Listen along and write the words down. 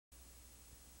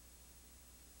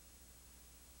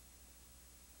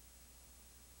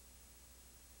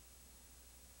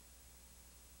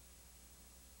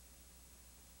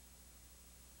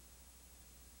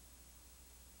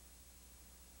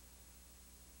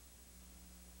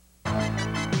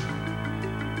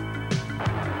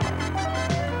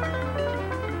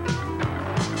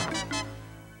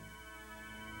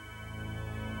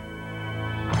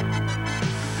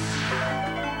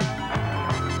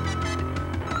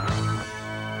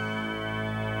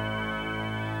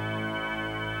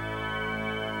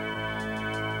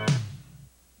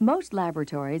Most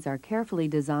laboratories are carefully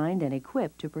designed and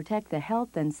equipped to protect the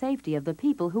health and safety of the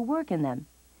people who work in them.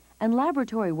 And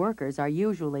laboratory workers are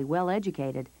usually well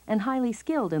educated and highly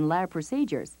skilled in lab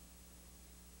procedures.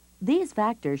 These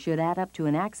factors should add up to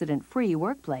an accident-free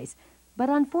workplace, but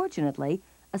unfortunately,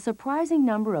 a surprising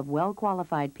number of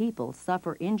well-qualified people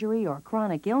suffer injury or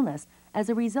chronic illness as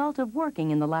a result of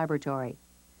working in the laboratory.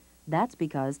 That's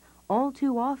because, all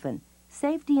too often,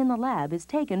 safety in the lab is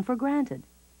taken for granted.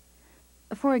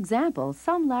 For example,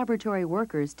 some laboratory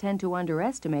workers tend to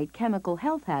underestimate chemical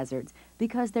health hazards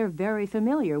because they're very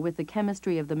familiar with the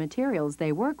chemistry of the materials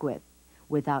they work with,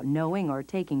 without knowing or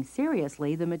taking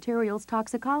seriously the material's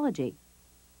toxicology.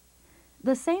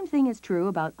 The same thing is true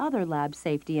about other lab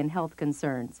safety and health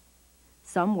concerns.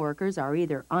 Some workers are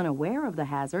either unaware of the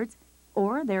hazards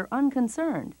or they're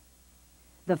unconcerned.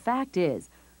 The fact is,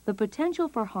 the potential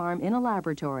for harm in a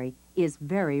laboratory is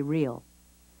very real.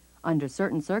 Under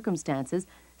certain circumstances,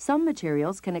 some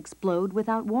materials can explode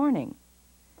without warning.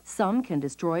 Some can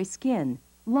destroy skin,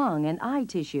 lung, and eye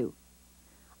tissue.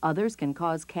 Others can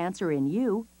cause cancer in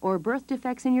you or birth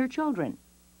defects in your children.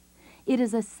 It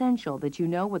is essential that you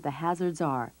know what the hazards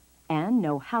are and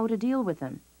know how to deal with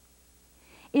them.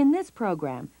 In this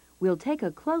program, we'll take a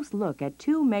close look at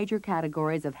two major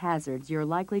categories of hazards you're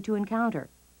likely to encounter: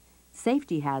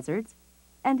 safety hazards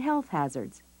and health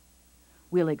hazards.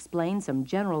 We'll explain some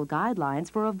general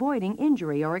guidelines for avoiding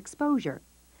injury or exposure,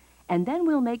 and then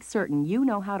we'll make certain you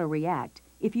know how to react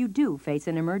if you do face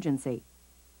an emergency.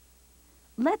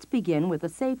 Let's begin with a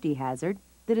safety hazard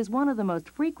that is one of the most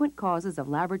frequent causes of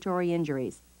laboratory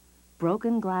injuries: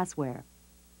 broken glassware.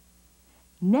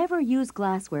 Never use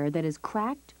glassware that is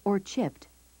cracked or chipped.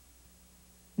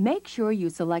 Make sure you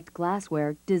select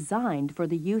glassware designed for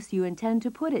the use you intend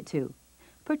to put it to,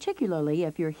 particularly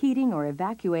if you're heating or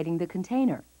evacuating the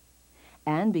container.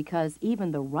 And because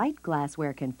even the right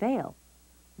glassware can fail,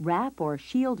 wrap or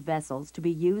shield vessels to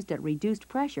be used at reduced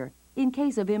pressure in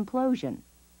case of implosion.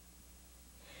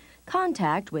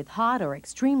 Contact with hot or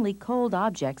extremely cold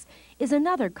objects is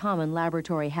another common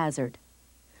laboratory hazard.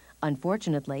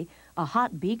 Unfortunately, a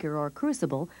hot beaker or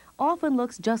crucible often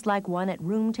looks just like one at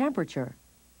room temperature.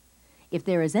 If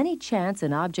there is any chance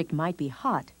an object might be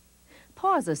hot,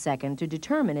 pause a second to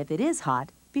determine if it is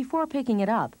hot before picking it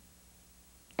up.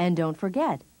 And don't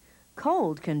forget,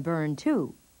 cold can burn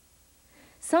too.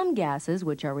 Some gases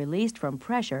which are released from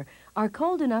pressure are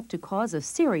cold enough to cause a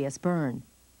serious burn.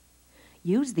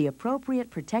 Use the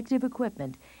appropriate protective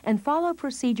equipment and follow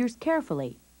procedures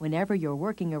carefully whenever you're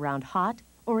working around hot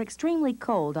or extremely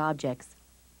cold objects.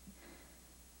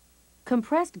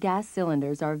 Compressed gas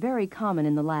cylinders are very common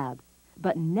in the lab,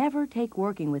 but never take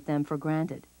working with them for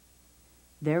granted.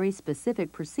 Very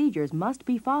specific procedures must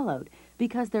be followed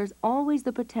because there's always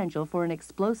the potential for an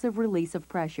explosive release of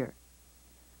pressure.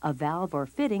 A valve or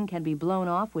fitting can be blown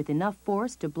off with enough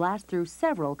force to blast through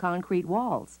several concrete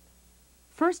walls.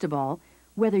 First of all,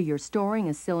 whether you're storing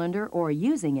a cylinder or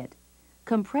using it,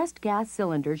 compressed gas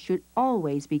cylinders should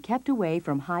always be kept away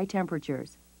from high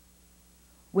temperatures.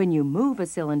 When you move a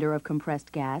cylinder of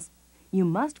compressed gas, you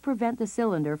must prevent the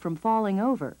cylinder from falling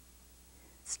over.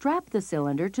 Strap the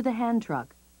cylinder to the hand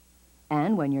truck,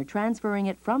 and when you're transferring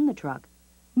it from the truck,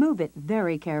 move it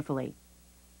very carefully.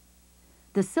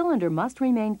 The cylinder must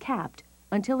remain capped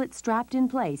until it's strapped in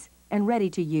place and ready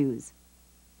to use.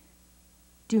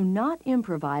 Do not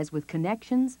improvise with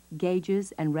connections,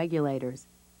 gauges, and regulators.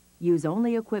 Use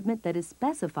only equipment that is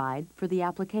specified for the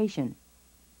application.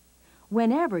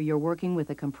 Whenever you're working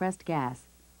with a compressed gas,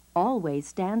 always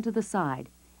stand to the side,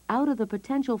 out of the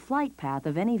potential flight path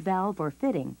of any valve or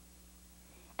fitting.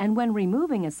 And when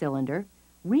removing a cylinder,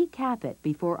 recap it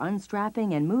before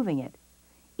unstrapping and moving it,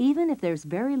 even if there's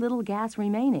very little gas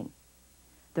remaining.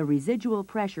 The residual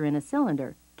pressure in a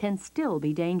cylinder can still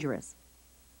be dangerous.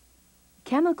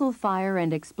 Chemical fire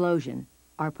and explosion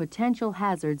are potential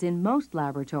hazards in most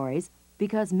laboratories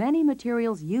because many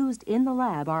materials used in the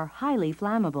lab are highly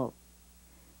flammable.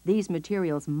 These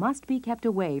materials must be kept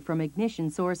away from ignition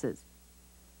sources.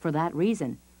 For that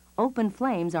reason, open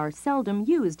flames are seldom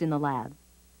used in the lab.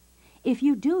 If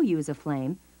you do use a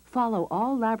flame, follow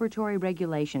all laboratory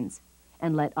regulations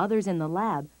and let others in the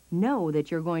lab know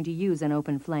that you're going to use an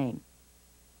open flame.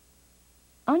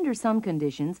 Under some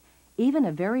conditions, even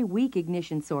a very weak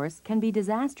ignition source can be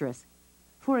disastrous.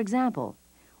 For example,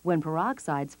 when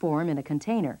peroxides form in a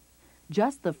container,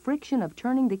 just the friction of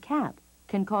turning the cap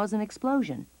can cause an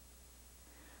explosion.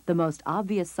 The most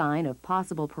obvious sign of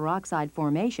possible peroxide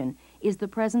formation is the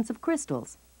presence of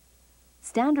crystals.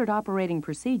 Standard operating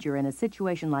procedure in a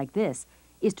situation like this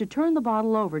is to turn the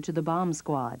bottle over to the bomb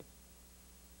squad.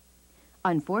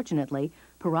 Unfortunately,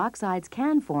 Peroxides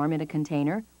can form in a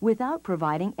container without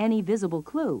providing any visible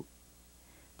clue.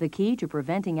 The key to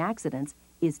preventing accidents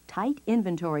is tight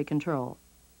inventory control.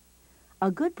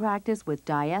 A good practice with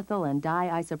diethyl and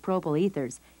diisopropyl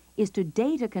ethers is to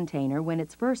date a container when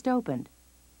it's first opened.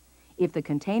 If the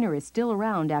container is still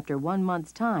around after 1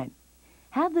 month's time,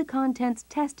 have the contents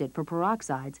tested for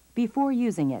peroxides before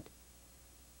using it.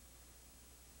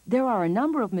 There are a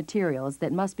number of materials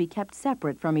that must be kept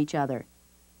separate from each other.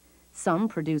 Some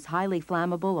produce highly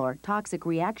flammable or toxic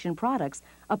reaction products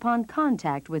upon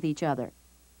contact with each other.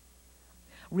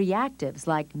 Reactives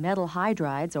like metal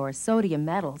hydrides or sodium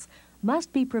metals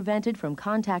must be prevented from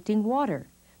contacting water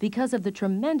because of the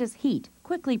tremendous heat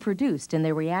quickly produced in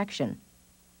their reaction.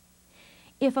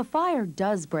 If a fire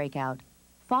does break out,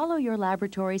 follow your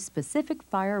laboratory's specific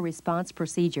fire response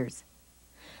procedures.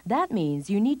 That means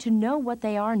you need to know what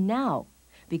they are now,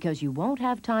 because you won't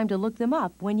have time to look them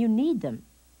up when you need them.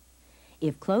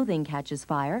 If clothing catches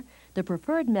fire, the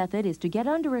preferred method is to get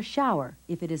under a shower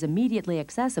if it is immediately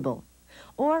accessible,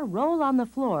 or roll on the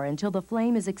floor until the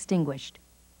flame is extinguished.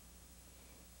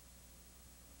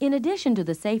 In addition to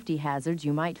the safety hazards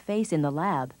you might face in the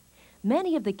lab,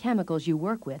 many of the chemicals you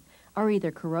work with are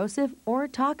either corrosive or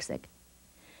toxic.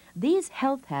 These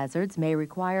health hazards may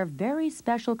require very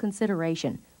special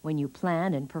consideration when you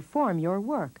plan and perform your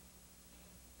work.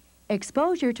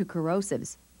 Exposure to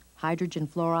corrosives, hydrogen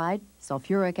fluoride,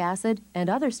 sulfuric acid, and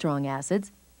other strong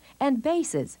acids, and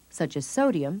bases such as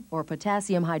sodium or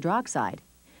potassium hydroxide,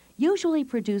 usually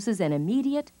produces an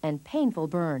immediate and painful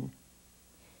burn.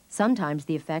 Sometimes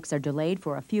the effects are delayed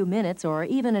for a few minutes or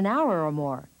even an hour or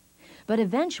more, but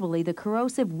eventually the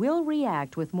corrosive will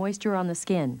react with moisture on the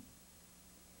skin.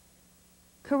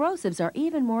 Corrosives are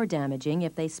even more damaging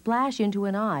if they splash into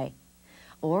an eye,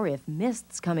 or if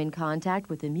mists come in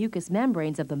contact with the mucous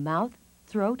membranes of the mouth,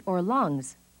 throat, or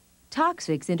lungs.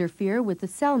 Toxics interfere with the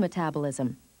cell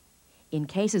metabolism. In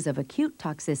cases of acute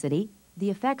toxicity, the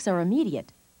effects are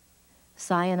immediate.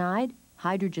 Cyanide,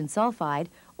 hydrogen sulfide,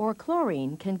 or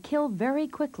chlorine can kill very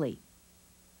quickly.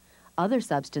 Other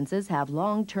substances have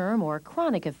long-term or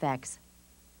chronic effects.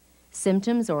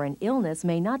 Symptoms or an illness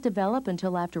may not develop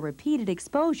until after repeated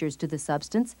exposures to the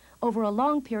substance over a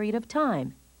long period of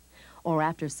time, or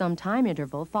after some time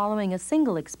interval following a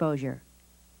single exposure.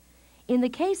 In the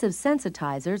case of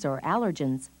sensitizers or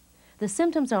allergens, the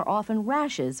symptoms are often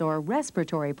rashes or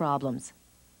respiratory problems.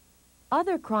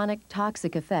 Other chronic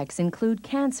toxic effects include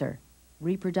cancer,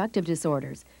 reproductive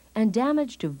disorders, and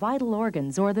damage to vital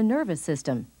organs or the nervous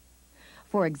system.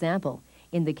 For example,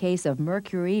 in the case of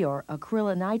mercury or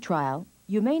acrylonitrile,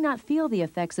 you may not feel the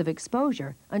effects of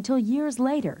exposure until years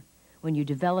later, when you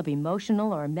develop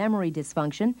emotional or memory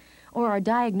dysfunction or are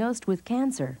diagnosed with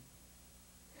cancer.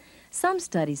 Some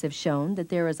studies have shown that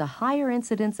there is a higher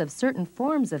incidence of certain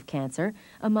forms of cancer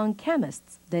among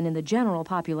chemists than in the general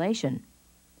population.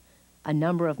 A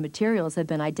number of materials have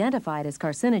been identified as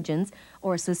carcinogens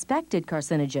or suspected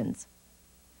carcinogens.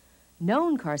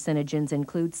 Known carcinogens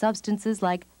include substances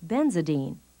like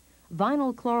benzidine,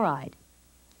 vinyl chloride,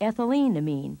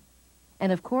 ethyleneamine,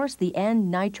 and of course the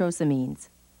N-nitrosamines.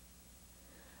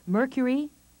 Mercury,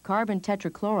 carbon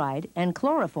tetrachloride, and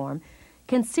chloroform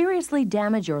can seriously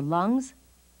damage your lungs,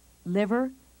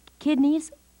 liver,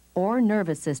 kidneys, or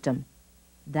nervous system.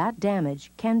 That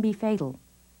damage can be fatal.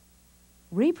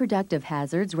 Reproductive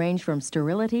hazards range from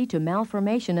sterility to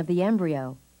malformation of the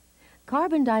embryo.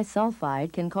 Carbon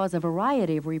disulfide can cause a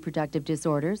variety of reproductive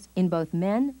disorders in both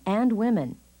men and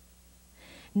women.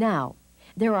 Now,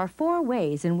 there are 4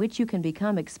 ways in which you can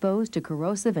become exposed to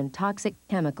corrosive and toxic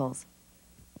chemicals: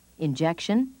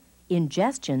 injection,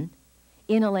 ingestion,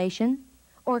 inhalation,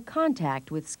 or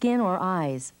contact with skin or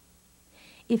eyes.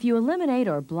 If you eliminate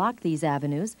or block these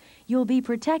avenues, you'll be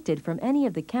protected from any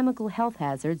of the chemical health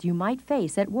hazards you might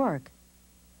face at work.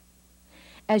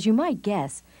 As you might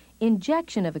guess,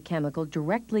 injection of a chemical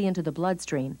directly into the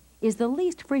bloodstream is the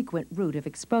least frequent route of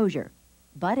exposure,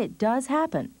 but it does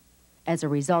happen as a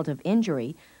result of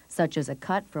injury, such as a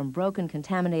cut from broken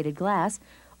contaminated glass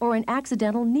or an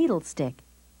accidental needle stick.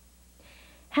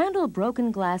 Handle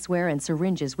broken glassware and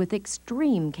syringes with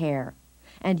extreme care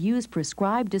and use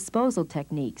prescribed disposal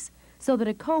techniques so that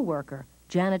a coworker,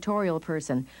 janitorial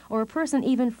person, or a person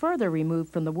even further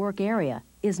removed from the work area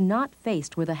is not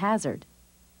faced with a hazard.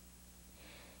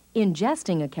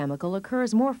 Ingesting a chemical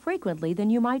occurs more frequently than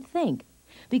you might think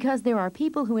because there are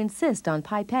people who insist on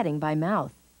pipetting by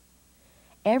mouth.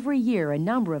 Every year, a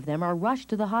number of them are rushed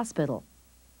to the hospital.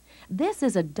 This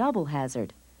is a double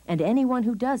hazard, and anyone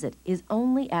who does it is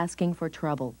only asking for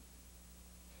trouble.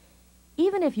 Even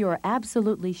Even if you are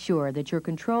absolutely sure that your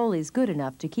control is good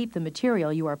enough to keep the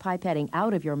material you are pipetting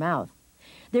out of your mouth,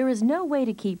 there is no way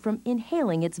to keep from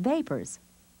inhaling its vapors.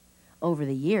 Over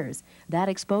the years, that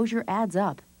exposure adds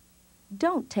up.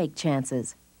 Don't take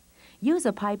chances. Use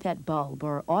a pipette bulb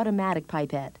or automatic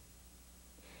pipette.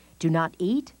 Do not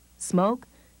eat, smoke,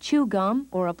 chew gum,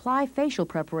 or apply facial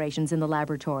preparations in the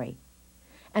laboratory.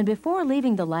 And before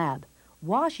leaving the lab,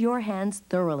 wash your hands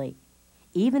thoroughly,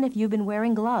 even if you've been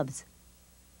wearing gloves.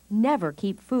 Never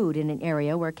keep food in an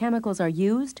area where chemicals are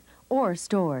used or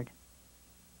stored.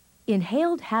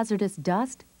 Inhaled hazardous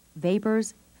dust,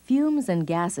 vapors, fumes, and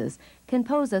gases can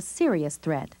pose a serious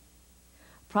threat.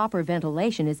 Proper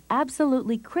ventilation is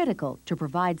absolutely critical to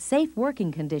provide safe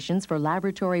working conditions for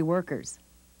laboratory workers.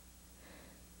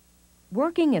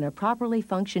 Working in a properly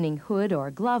functioning hood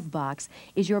or glove box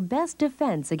is your best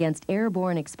defense against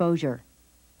airborne exposure.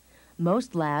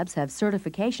 Most labs have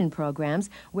certification programs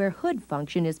where hood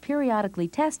function is periodically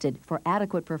tested for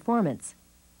adequate performance.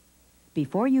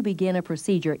 Before you begin a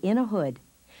procedure in a hood,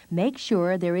 make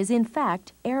sure there is in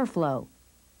fact airflow.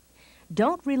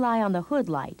 Don't rely on the hood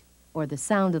light or the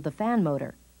sound of the fan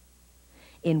motor.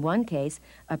 In one case,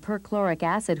 a perchloric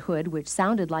acid hood which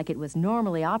sounded like it was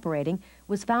normally operating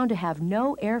was found to have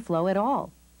no airflow at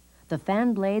all. The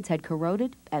fan blades had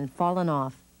corroded and fallen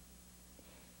off.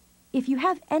 If you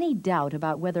have any doubt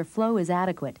about whether flow is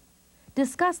adequate,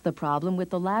 discuss the problem with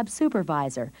the lab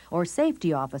supervisor or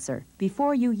safety officer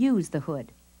before you use the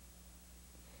hood.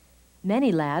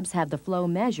 Many labs have the flow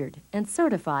measured and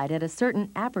certified at a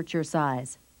certain aperture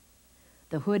size.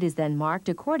 The hood is then marked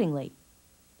accordingly.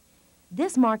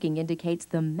 This marking indicates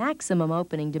the maximum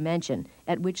opening dimension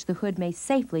at which the hood may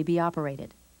safely be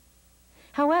operated.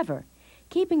 However,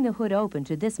 keeping the hood open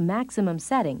to this maximum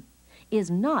setting is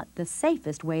not the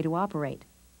safest way to operate.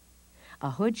 A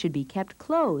hood should be kept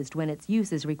closed when its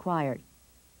use is required,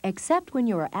 except when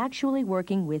you are actually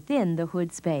working within the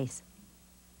hood space.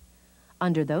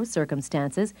 Under those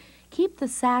circumstances, keep the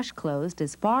sash closed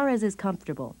as far as is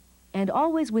comfortable and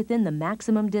always within the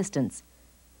maximum distance.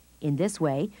 In this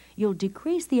way, you'll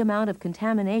decrease the amount of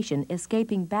contamination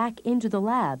escaping back into the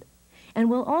lab and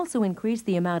will also increase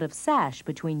the amount of sash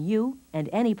between you and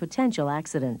any potential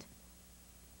accident.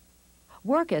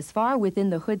 Work as far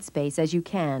within the hood space as you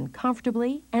can,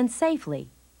 comfortably and safely.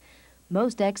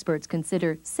 Most experts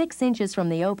consider 6 inches from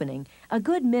the opening a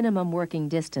good minimum working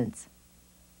distance.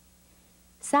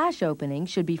 Sash openings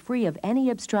should be free of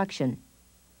any obstruction.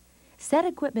 Set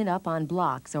equipment up on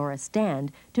blocks or a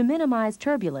stand to minimize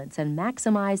turbulence and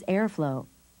maximize airflow.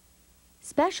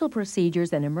 Special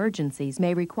procedures and emergencies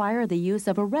may require the use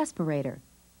of a respirator.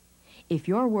 If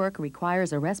your work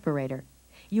requires a respirator,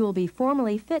 you will be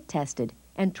formally fit tested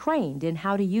and trained in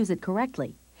how to use it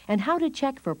correctly and how to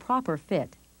check for proper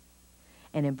fit.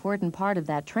 An important part of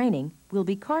that training will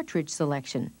be cartridge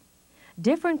selection.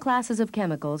 Different classes of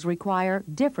chemicals require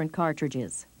different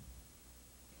cartridges.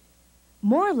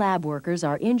 More lab workers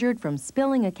are injured from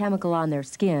spilling a chemical on their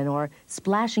skin or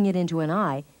splashing it into an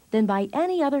eye than by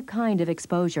any other kind of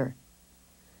exposure.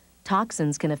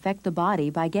 Toxins can affect the body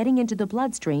by getting into the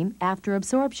bloodstream after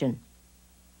absorption.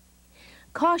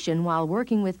 Caution while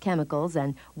working with chemicals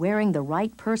and wearing the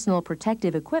right personal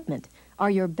protective equipment are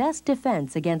your best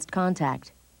defense against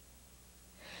contact.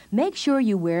 Make sure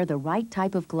you wear the right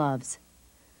type of gloves.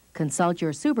 Consult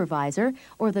your supervisor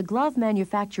or the glove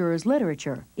manufacturer's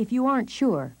literature if you aren't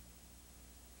sure.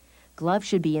 Gloves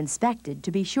should be inspected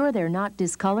to be sure they're not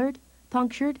discolored,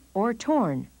 punctured, or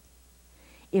torn.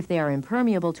 If they are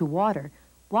impermeable to water,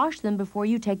 wash them before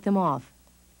you take them off.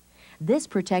 This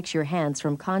protects your hands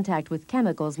from contact with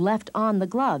chemicals left on the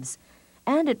gloves,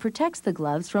 and it protects the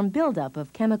gloves from buildup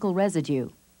of chemical residue.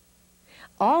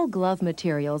 All glove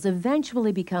materials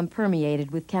eventually become permeated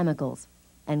with chemicals,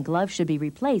 and gloves should be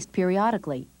replaced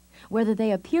periodically, whether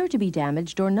they appear to be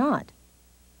damaged or not.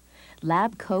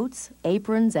 Lab coats,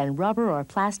 aprons, and rubber or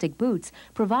plastic boots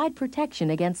provide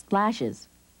protection against splashes.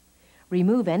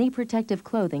 Remove any protective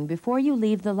clothing before you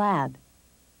leave the lab.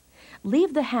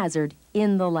 Leave the hazard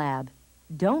in the lab.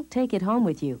 Don't take it home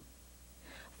with you.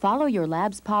 Follow your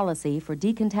lab's policy for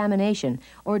decontamination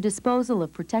or disposal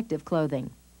of protective clothing.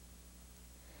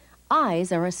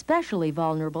 Eyes are especially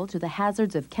vulnerable to the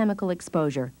hazards of chemical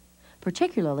exposure,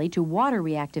 particularly to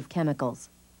water-reactive chemicals.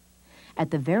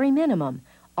 At the very minimum,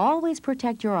 always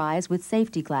protect your eyes with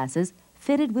safety glasses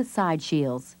fitted with side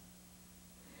shields.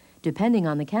 Depending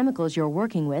on the chemicals you're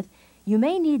working with, you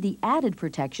may need the added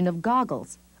protection of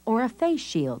goggles or a face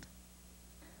shield.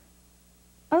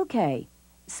 Okay,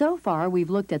 so far we've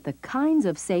looked at the kinds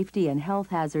of safety and health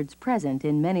hazards present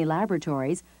in many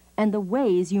laboratories and the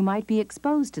ways you might be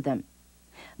exposed to them.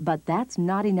 But that's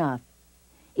not enough.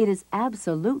 It is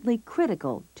absolutely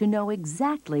critical to know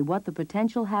exactly what the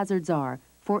potential hazards are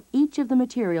for each of the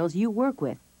materials you work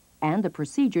with and the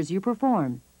procedures you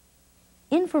perform.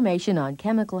 Information on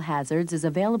chemical hazards is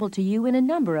available to you in a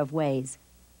number of ways.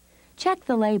 Check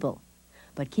the label,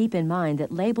 but keep in mind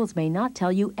that labels may not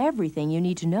tell you everything you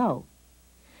need to know.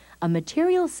 A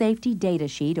Material Safety Data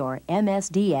Sheet, or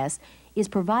MSDS, is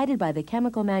provided by the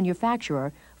chemical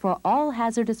manufacturer for all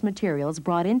hazardous materials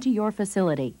brought into your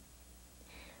facility.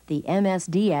 The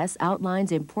MSDS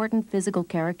outlines important physical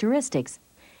characteristics,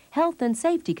 health and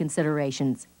safety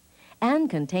considerations, and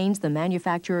contains the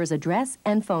manufacturer's address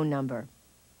and phone number.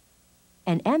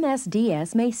 An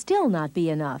MSDS may still not be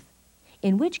enough,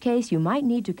 in which case you might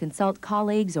need to consult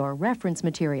colleagues or reference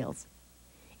materials.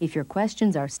 If your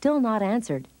questions are still not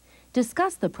answered,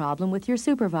 discuss the problem with your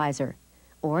supervisor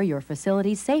or your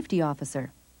facility's safety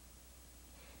officer.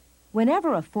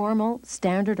 Whenever a formal,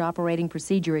 standard operating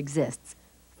procedure exists,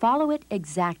 follow it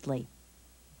exactly.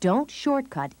 Don't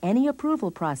shortcut any approval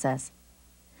process.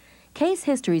 Case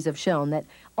histories have shown that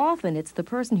often it's the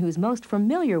person who's most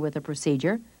familiar with a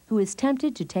procedure who is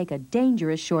tempted to take a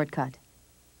dangerous shortcut.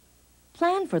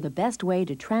 Plan for the best way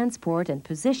to transport and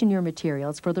position your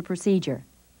materials for the procedure,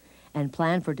 and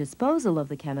plan for disposal of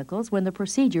the chemicals when the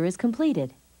procedure is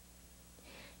completed.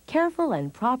 Careful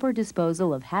and proper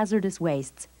disposal of hazardous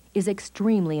wastes is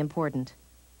extremely important.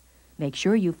 Make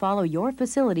sure you follow your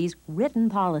facility's written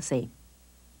policy.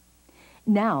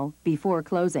 Now, before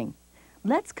closing,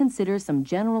 let's consider some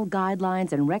general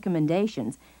guidelines and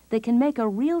recommendations that can make a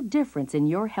real difference in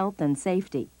your health and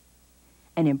safety.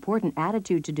 An important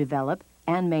attitude to develop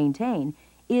and maintain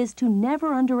is to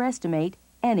never underestimate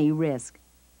any risk.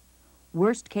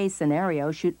 Worst-case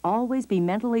scenarios should always be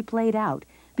mentally played out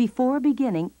before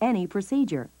beginning any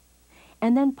procedure,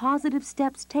 and then positive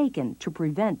steps taken to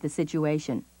prevent the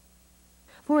situation.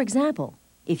 For example,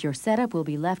 if your setup will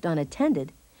be left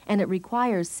unattended and it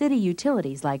requires city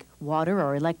utilities like water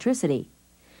or electricity,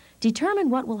 determine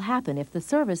what will happen if the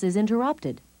service is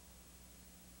interrupted.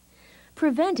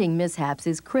 Preventing mishaps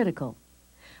is critical,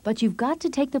 but you've got to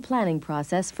take the planning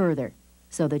process further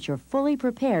so that you're fully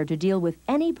prepared to deal with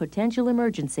any potential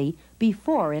emergency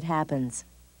before it happens.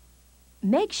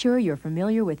 Make sure you're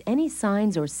familiar with any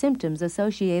signs or symptoms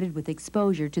associated with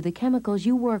exposure to the chemicals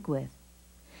you work with.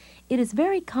 It is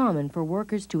very common for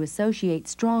workers to associate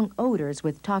strong odors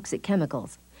with toxic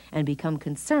chemicals and become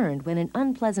concerned when an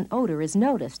unpleasant odor is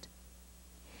noticed.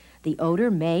 The odor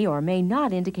may or may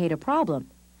not indicate a problem,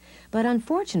 but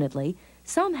unfortunately,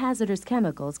 some hazardous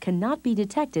chemicals cannot be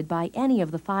detected by any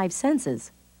of the 5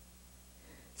 senses.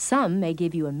 Some may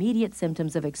give you immediate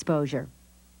symptoms of exposure: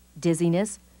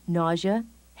 dizziness, nausea,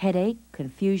 headache,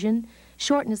 confusion,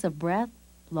 shortness of breath,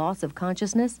 loss of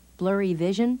consciousness, blurry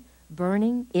vision,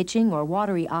 burning, itching or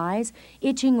watery eyes,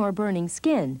 itching or burning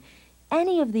skin.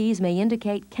 Any of these may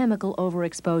indicate chemical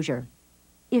overexposure.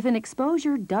 If an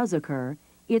exposure does occur,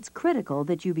 it's critical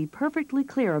that you be perfectly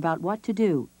clear about what to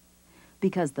do,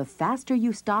 because the faster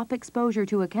you stop exposure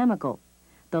to a chemical,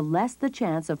 the less the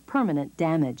chance of permanent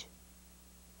damage.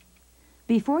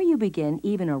 Before you begin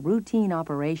even a routine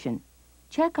operation,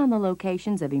 check on the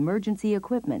locations of emergency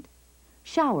equipment,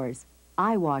 showers,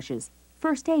 eye washes,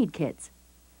 first aid kits.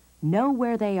 Know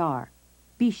where they are.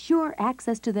 Be sure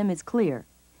access to them is clear,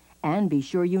 and be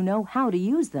sure you know how to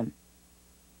use them.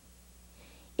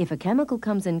 If a chemical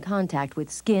comes in contact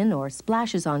with skin or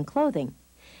splashes on clothing,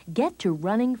 get to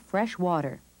running fresh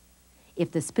water. If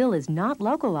the spill is not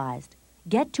localized,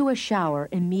 get to a shower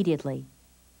immediately.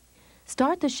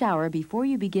 Start the shower before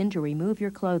you begin to remove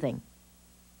your clothing.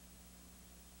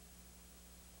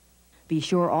 Be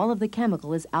sure all of the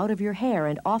chemical is out of your hair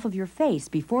and off of your face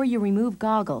before you remove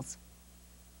goggles.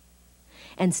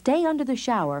 And stay under the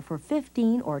shower for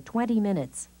 15 or 20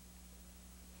 minutes.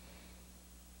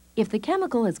 If the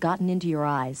chemical has gotten into your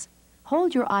eyes,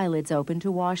 hold your eyelids open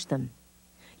to wash them.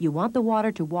 You want the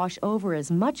water to wash over as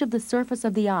much of the surface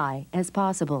of the eye as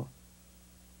possible.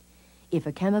 If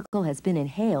a chemical has been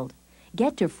inhaled,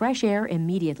 get to fresh air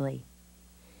immediately.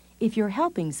 If you're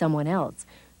helping someone else,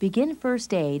 begin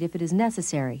first aid if it is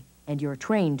necessary, and you're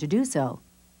trained to do so.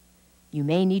 You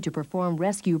may need to perform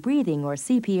rescue breathing or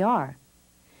CPR.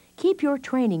 Keep your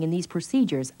training in these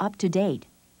procedures up to date.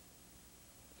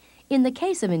 In the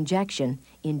case of injection,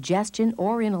 ingestion,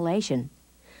 or inhalation,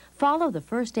 follow the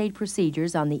first aid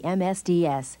procedures on the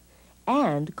MSDS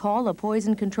and call a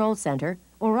poison control center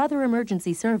or other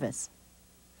emergency service.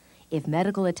 If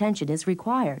medical attention is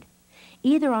required,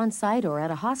 either on site or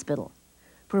at a hospital,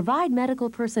 provide medical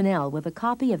personnel with a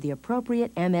copy of the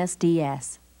appropriate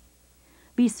MSDS.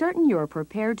 Be certain you are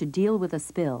prepared to deal with a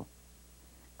spill.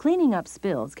 Cleaning up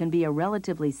spills can be a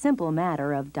relatively simple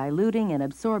matter of diluting and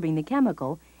absorbing the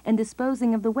chemical and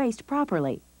disposing of the waste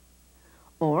properly.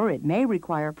 Or it may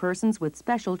require persons with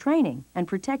special training and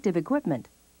protective equipment.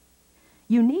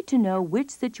 You need to know which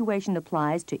situation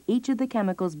applies to each of the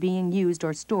chemicals being used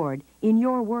or stored in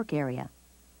your work area.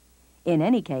 In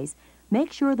any case,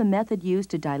 make sure the method used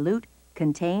to dilute,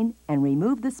 contain, and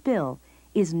remove the spill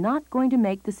is not going to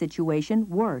make the situation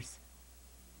worse.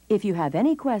 If you have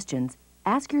any questions,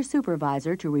 ask your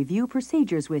supervisor to review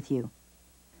procedures with you.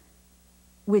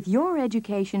 With your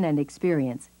education and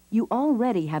experience, you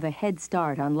already have a head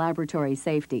start on laboratory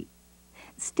safety.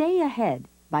 Stay ahead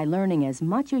by learning as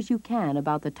much as you can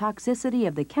about the toxicity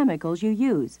of the chemicals you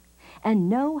use and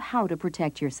know how to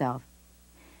protect yourself.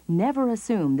 Never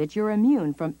assume that you're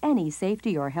immune from any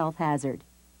safety or health hazard.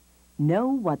 Know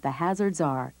what the hazards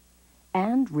are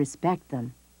and respect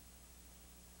them.